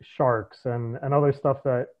like sharks and other stuff,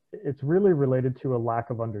 that it's really related to a lack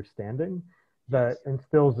of understanding that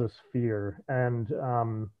instills this fear. And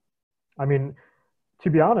I mean, to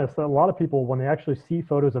be honest, a lot of people, when they actually see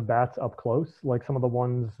photos of bats up close, like some of the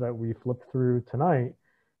ones that we flipped through tonight,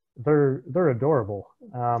 they're adorable.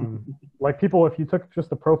 Like people, if you took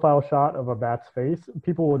just a profile shot of a bat's face,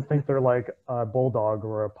 people would think they're like a bulldog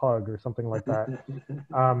or a pug or something like that.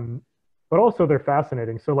 But also they're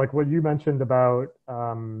fascinating. So like what you mentioned about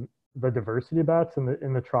the diversity of bats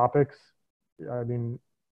in the tropics, I mean,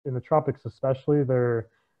 in the tropics especially, they're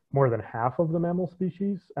more than half of the mammal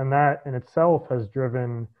species, and that in itself has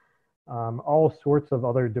driven all sorts of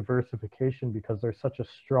other diversification because there's such a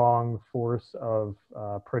strong force of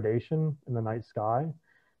predation in the night sky.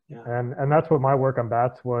 Yeah. And that's what my work on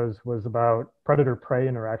bats was about, predator-prey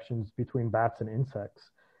interactions between bats and insects,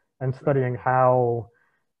 and studying how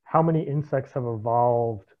many insects have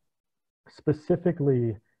evolved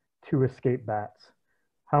specifically to escape bats.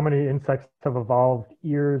 How many insects have evolved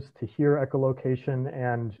ears to hear echolocation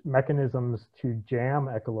and mechanisms to jam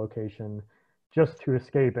echolocation just to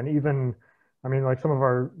escape. And even, I mean, like some of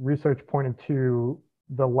our research pointed to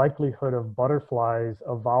the likelihood of butterflies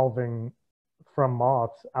evolving from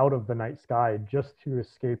moths out of the night sky just to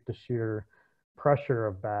escape the sheer pressure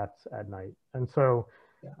of bats at night. And so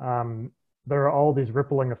there are all these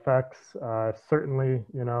rippling effects. Certainly,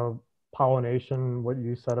 pollination, what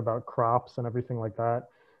you said about crops and everything like that.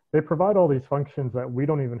 They provide all these functions that we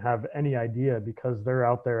don't even have any idea, because they're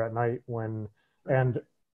out there at night and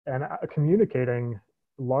communicating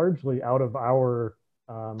largely out of our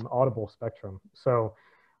audible spectrum. So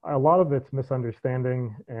a lot of it's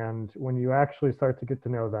misunderstanding, and when you actually start to get to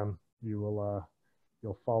know them, you'll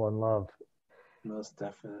fall in love. Most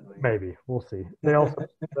definitely. Maybe, we'll see. They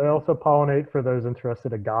also pollinate, for those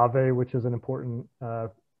interested, agave, which is an important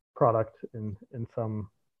product in some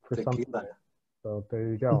for some. Tequila. So there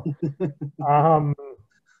you go.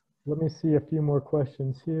 Let me see a few more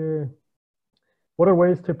questions here. What are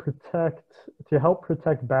ways to help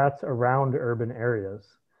protect bats around urban areas?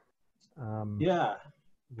 Yeah.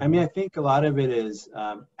 I mean, I think a lot of it is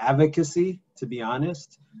advocacy, to be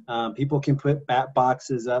honest. People can put bat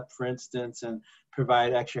boxes up, for instance, and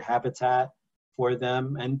provide extra habitat for them.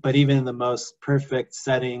 But even in the most perfect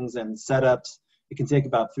settings and setups, it can take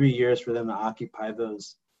about 3 years for them to occupy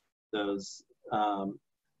those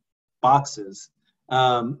boxes.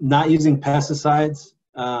 Not using pesticides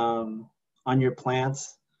on your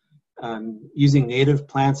plants. Using native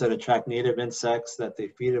plants that attract native insects that they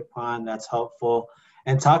feed upon, that's helpful.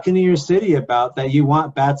 And talking to your city about that you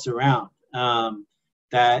want bats around,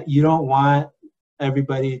 that you don't want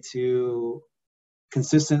everybody to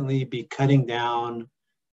consistently be cutting down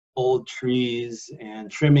old trees and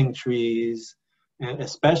trimming trees, and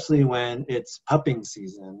especially when it's pupping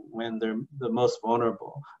season, when they're the most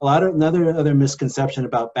vulnerable. Another misconception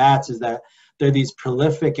about bats is that they're these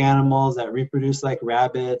prolific animals that reproduce like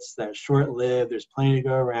rabbits, that are short-lived, there's plenty to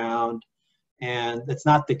go around. And it's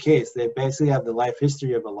not the case. They basically have the life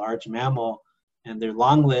history of a large mammal, and they're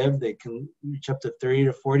long-lived. They can reach up to 30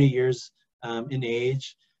 to 40 years in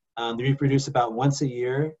age. They reproduce about once a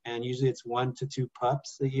year, and usually it's 1 to 2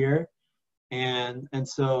 pups a year. And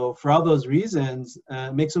so for all those reasons,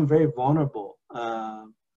 it makes them very vulnerable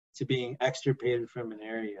to being extirpated from an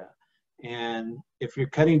area. And if you're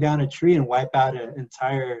cutting down a tree and wipe out an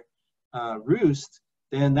entire roost,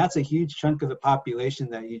 then that's a huge chunk of the population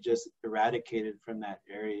that you just eradicated from that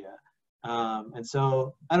area. And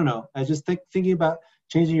so, I don't know, I just thinking about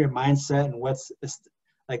changing your mindset and what's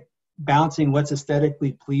like balancing what's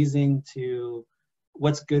aesthetically pleasing to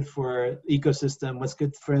what's good for ecosystem, what's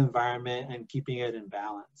good for the environment, and keeping it in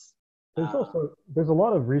balance. There's a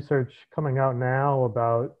lot of research coming out now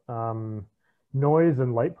about noise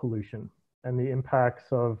and light pollution and the impacts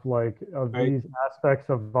of these aspects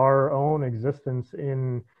of our own existence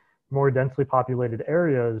in more densely populated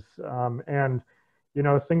areas. And, you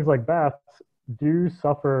know, things like bats do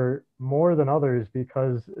suffer more than others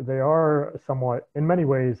because they are somewhat, in many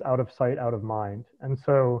ways, out of sight, out of mind. And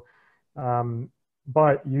so,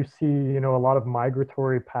 but you see, you know, a lot of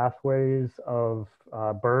migratory pathways of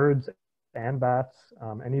birds and bats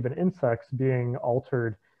and even insects being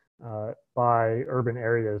altered by urban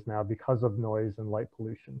areas now because of noise and light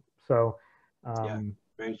pollution. So, yeah,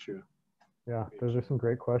 very true. Yeah, those are some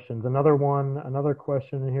great questions. Another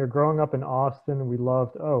question in here. Growing up in Austin, we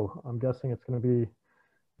loved, I'm guessing it's going to be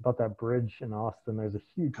about that bridge in Austin. There's a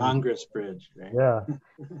huge Congress Bridge, right?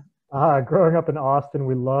 Yeah. Growing up in Austin,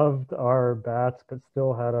 we loved our bats, but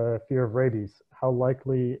still had a fear of rabies. How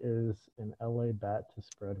likely is an LA bat to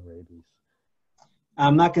spread rabies?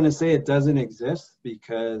 I'm not going to say it doesn't exist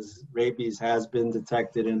because rabies has been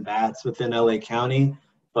detected in bats within LA County,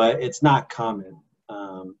 but it's not common.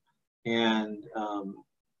 And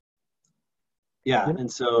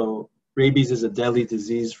so rabies is a deadly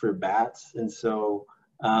disease for bats. And so,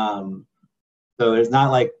 so there's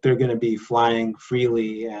not like they're going to be flying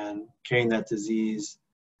freely and carrying that disease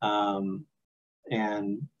and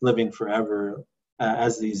living forever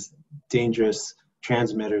as these dangerous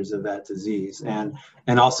transmitters of that disease. And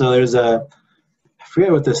also there's I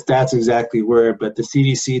forget what the stats exactly were, but the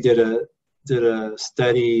CDC did a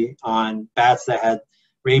study on bats that had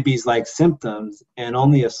rabies-like symptoms, and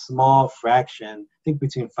only a small fraction, I think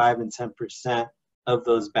between 5 and 10% of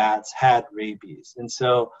those bats had rabies. And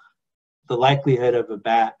so the likelihood of a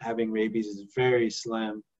bat having rabies is very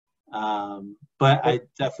slim. But I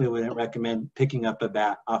definitely wouldn't recommend picking up a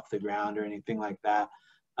bat off the ground or anything like that.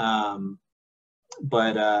 But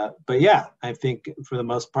yeah, I think for the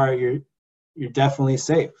most part, you're definitely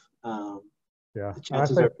safe. The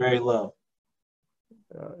chances are very low.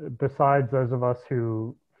 Besides those of us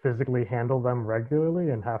who physically handle them regularly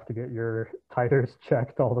and have to get your titers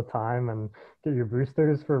checked all the time and get your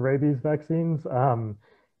boosters for rabies vaccines,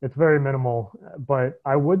 it's very minimal. But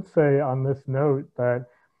I would say on this note that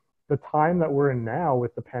the time that we're in now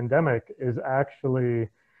with the pandemic is actually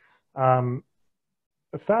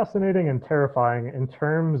fascinating and terrifying in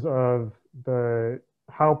terms of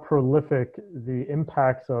how prolific the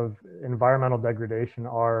impacts of environmental degradation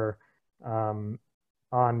are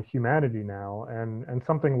on humanity now. And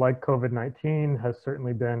something like COVID-19 has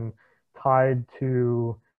certainly been tied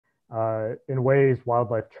to, in ways,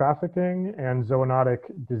 wildlife trafficking and zoonotic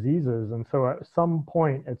diseases. And so at some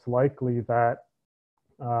point, it's likely that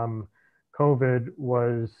COVID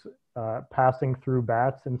was passing through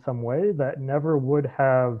bats in some way that never would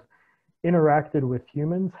have interacted with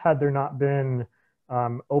humans had there not been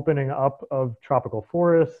opening up of tropical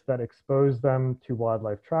forests that exposed them to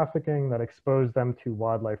wildlife trafficking, that exposed them to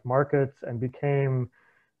wildlife markets, and came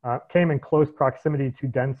in close proximity to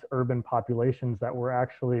dense urban populations that were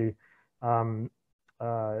actually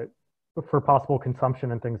for possible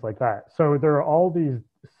consumption and things like that. So there are all these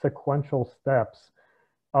sequential steps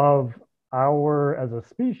of our, as a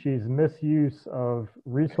species, misuse of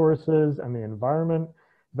resources and the environment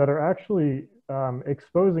that are actually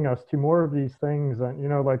exposing us to more of these things. And, you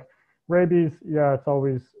know, like rabies, yeah, it's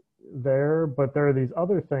always there, but there are these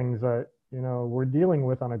other things that, you know, we're dealing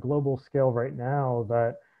with on a global scale right now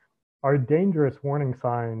that are dangerous warning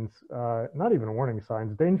signs, not even warning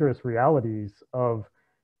signs, dangerous realities of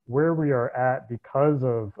where we are at because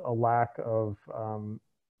of a lack of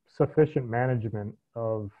sufficient management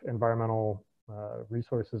of environmental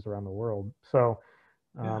resources around the world. So,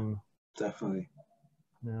 definitely.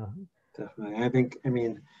 Yeah. Definitely. I think, I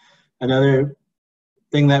mean, another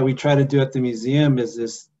thing that we try to do at the museum is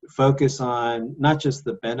this focus on not just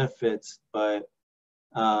the benefits, but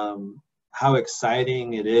how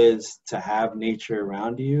exciting it is to have nature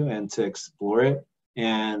around you and to explore it.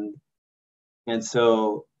 And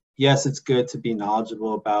so, yes, it's good to be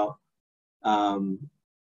knowledgeable about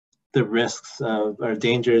the risks of or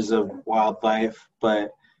dangers of wildlife,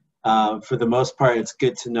 but for the most part, it's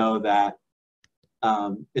good to know that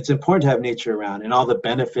it's important to have nature around and all the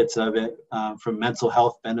benefits of it, from mental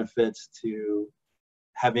health benefits to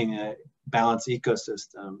having a balanced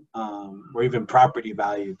ecosystem, or even property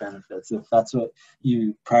value benefits, if that's what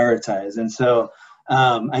you prioritize. And so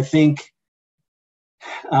I think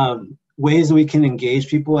ways we can engage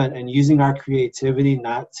people and using our creativity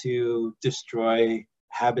not to destroy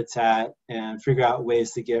habitat and figure out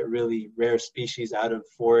ways to get really rare species out of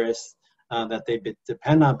forests that they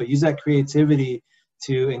depend on, but use that creativity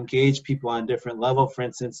to engage people on a different level. For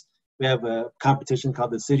instance, we have a competition called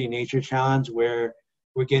the City Nature Challenge where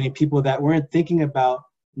we're getting people that weren't thinking about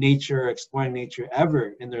nature or exploring nature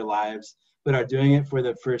ever in their lives, but are doing it for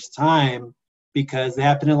the first time because they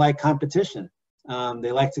happen to like competition.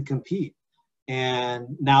 They like to compete.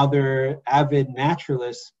 And now they're avid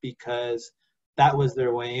naturalists because that was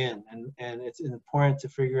their way in. And it's important to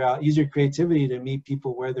figure out, use your creativity to meet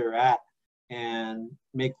people where they're at and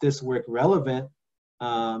make this work relevant.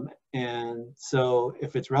 And so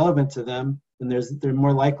if it's relevant to them, then there's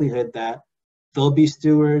more likelihood that they'll be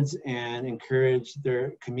stewards and encourage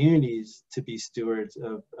their communities to be stewards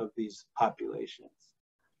of these populations.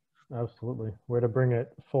 Absolutely. Way to bring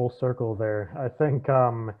it full circle there. I think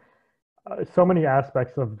so many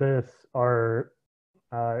aspects of this are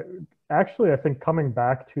actually, I think, coming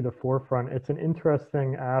back to the forefront. It's an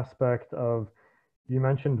interesting aspect of, you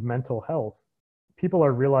mentioned mental health. People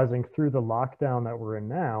are realizing through the lockdown that we're in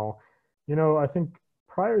now, you know, I think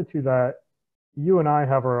prior to that, you and I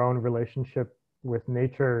have our own relationship with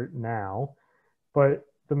nature now, but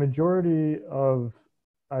the majority of,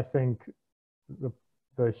 I think,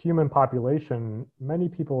 the human population, many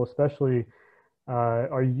people especially,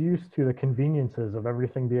 are used to the conveniences of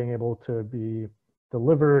everything being able to be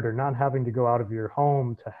delivered or not having to go out of your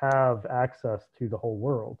home to have access to the whole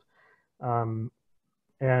world.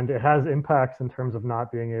 And it has impacts in terms of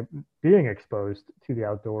not being exposed to the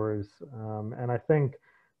outdoors. And I think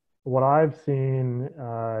what I've seen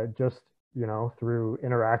just, you know, through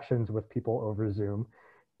interactions with people over Zoom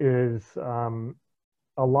is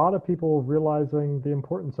a lot of people realizing the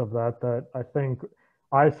importance of that I think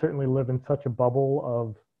I certainly live in such a bubble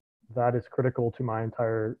of that is critical to my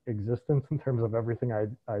entire existence in terms of everything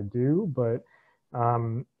I do. But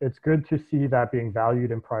it's good to see that being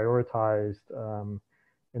valued and prioritized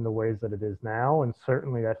in the ways that it is now. And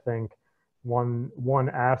certainly I think one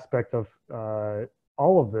aspect of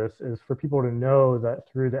all of this is for people to know that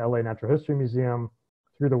through the LA Natural History Museum,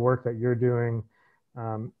 through the work that you're doing,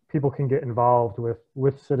 people can get involved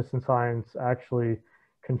with citizen science, actually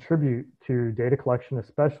contribute to data collection,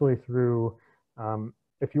 especially through,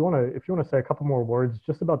 if you want to say a couple more words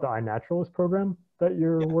just about the iNaturalist program that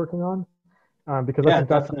you're working on, because I think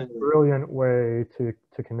that's definitely a brilliant way to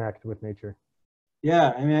connect with nature.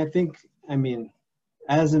 Yeah, I mean,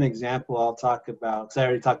 as an example, I'll talk about, because I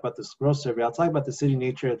already talked about the squirrel survey, I'll talk about the City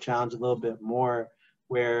Nature Challenge a little bit more,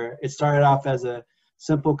 where it started off as a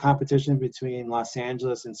simple competition between Los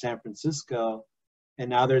Angeles and San Francisco, and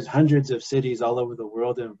now there's hundreds of cities all over the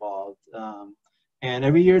world involved. And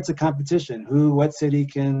every year it's a competition. What city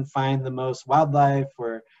can find the most wildlife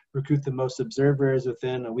or recruit the most observers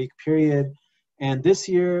within a week period. And this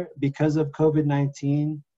year, because of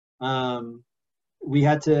COVID-19, we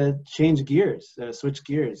had to change gears, switch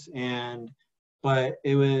gears. But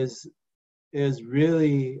it was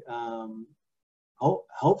really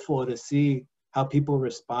hopeful to see how people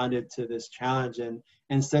responded to this challenge. And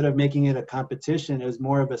instead of making it a competition, it was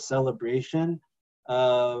more of a celebration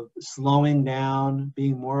of slowing down,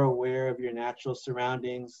 being more aware of your natural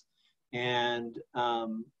surroundings, and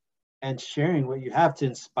sharing what you have to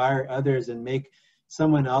inspire others and make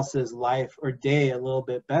someone else's life or day a little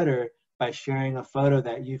bit better by sharing a photo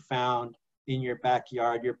that you found in your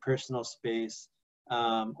backyard, your personal space,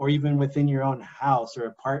 or even within your own house or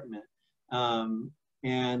apartment.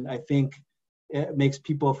 And I think it makes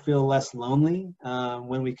people feel less lonely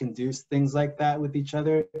when we can do things like that with each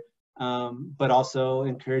other, but also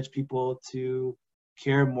encourage people to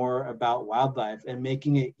care more about wildlife, and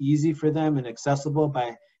making it easy for them and accessible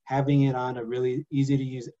by having it on a really easy to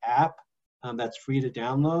use app that's free to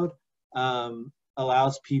download,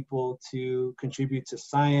 allows people to contribute to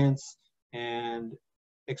science and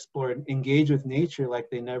explore and engage with nature like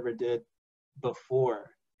they never did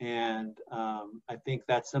before. And I think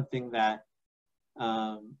that's something that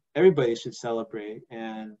everybody should celebrate,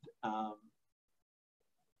 and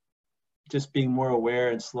just being more aware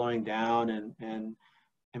and slowing down. And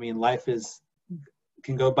I mean, life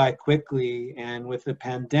can go by quickly, and with the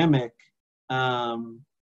pandemic,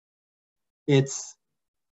 it's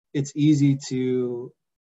easy to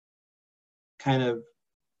kind of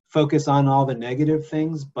focus on all the negative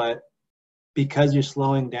things, but because you're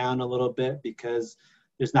slowing down a little bit, because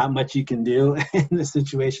there's not much you can do in this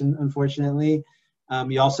situation, unfortunately,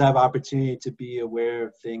 you also have opportunity to be aware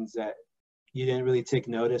of things that you didn't really take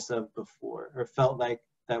notice of before, or felt like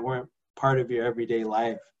that weren't part of your everyday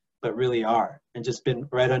life, but really are, and just been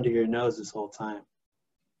right under your nose this whole time.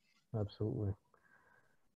 Absolutely.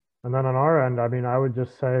 And then on our end, I mean, I would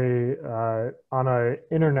just say on an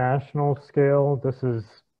international scale, this is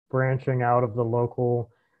branching out of the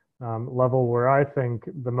local level where I think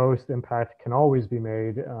the most impact can always be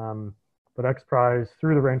made. But XPRIZE,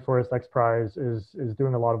 through the Rainforest, XPRIZE is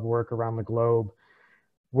doing a lot of work around the globe,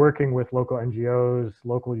 working with local NGOs,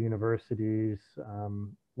 local universities,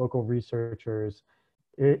 local researchers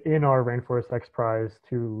in our Rainforest XPRIZE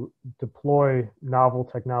to deploy novel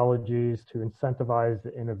technologies to incentivize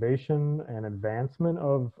the innovation and advancement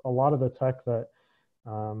of a lot of the tech that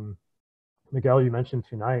Miguel, you mentioned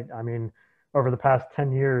tonight. I mean, over the past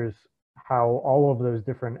 10 years, how all of those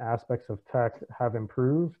different aspects of tech have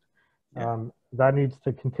improved. Yeah. That needs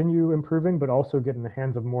to continue improving, but also get in the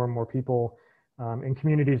hands of more and more people in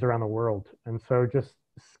communities around the world. And so just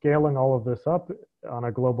scaling all of this up on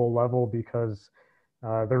a global level, because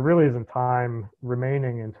there really isn't time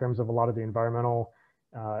remaining in terms of a lot of the environmental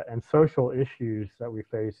and social issues that we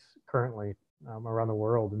face currently around the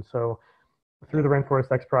world. And so through the Rainforest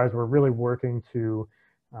XPRIZE, we're really working to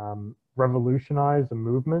revolutionize the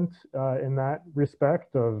movement in that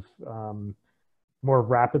respect of more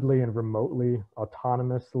rapidly and remotely,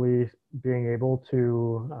 autonomously being able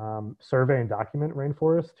to survey and document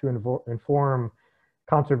rainforests to inform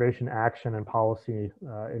conservation action and policy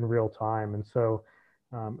in real time. And so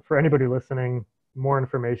for anybody listening, more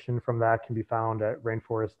information from that can be found at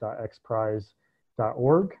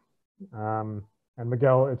rainforest.xprize.org. And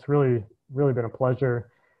Miguel, it's really been a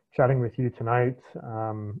pleasure chatting with you tonight.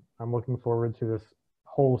 I'm looking forward to this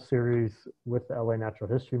whole series with the LA Natural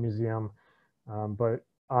History Museum. But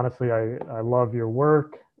honestly, I love your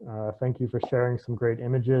work. Thank you for sharing some great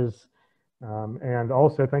images. And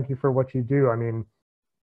also thank you for what you do. I mean,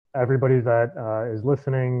 everybody that is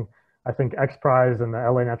listening, I think XPRIZE and the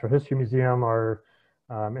LA Natural History Museum are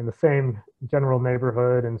in the same general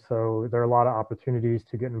neighborhood. And so there are a lot of opportunities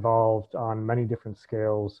to get involved on many different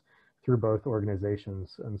scales through both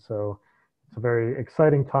organizations. And so it's a very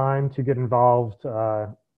exciting time to get involved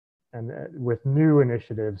and with new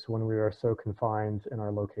initiatives when we are so confined in our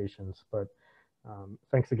locations. But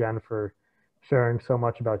thanks again for sharing so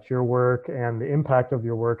much about your work and the impact of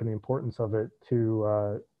your work and the importance of it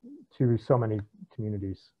to so many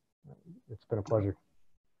communities. It's been a pleasure.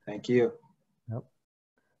 Thank you. Yep.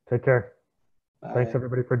 Take care. Bye. Thanks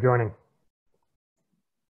everybody for joining.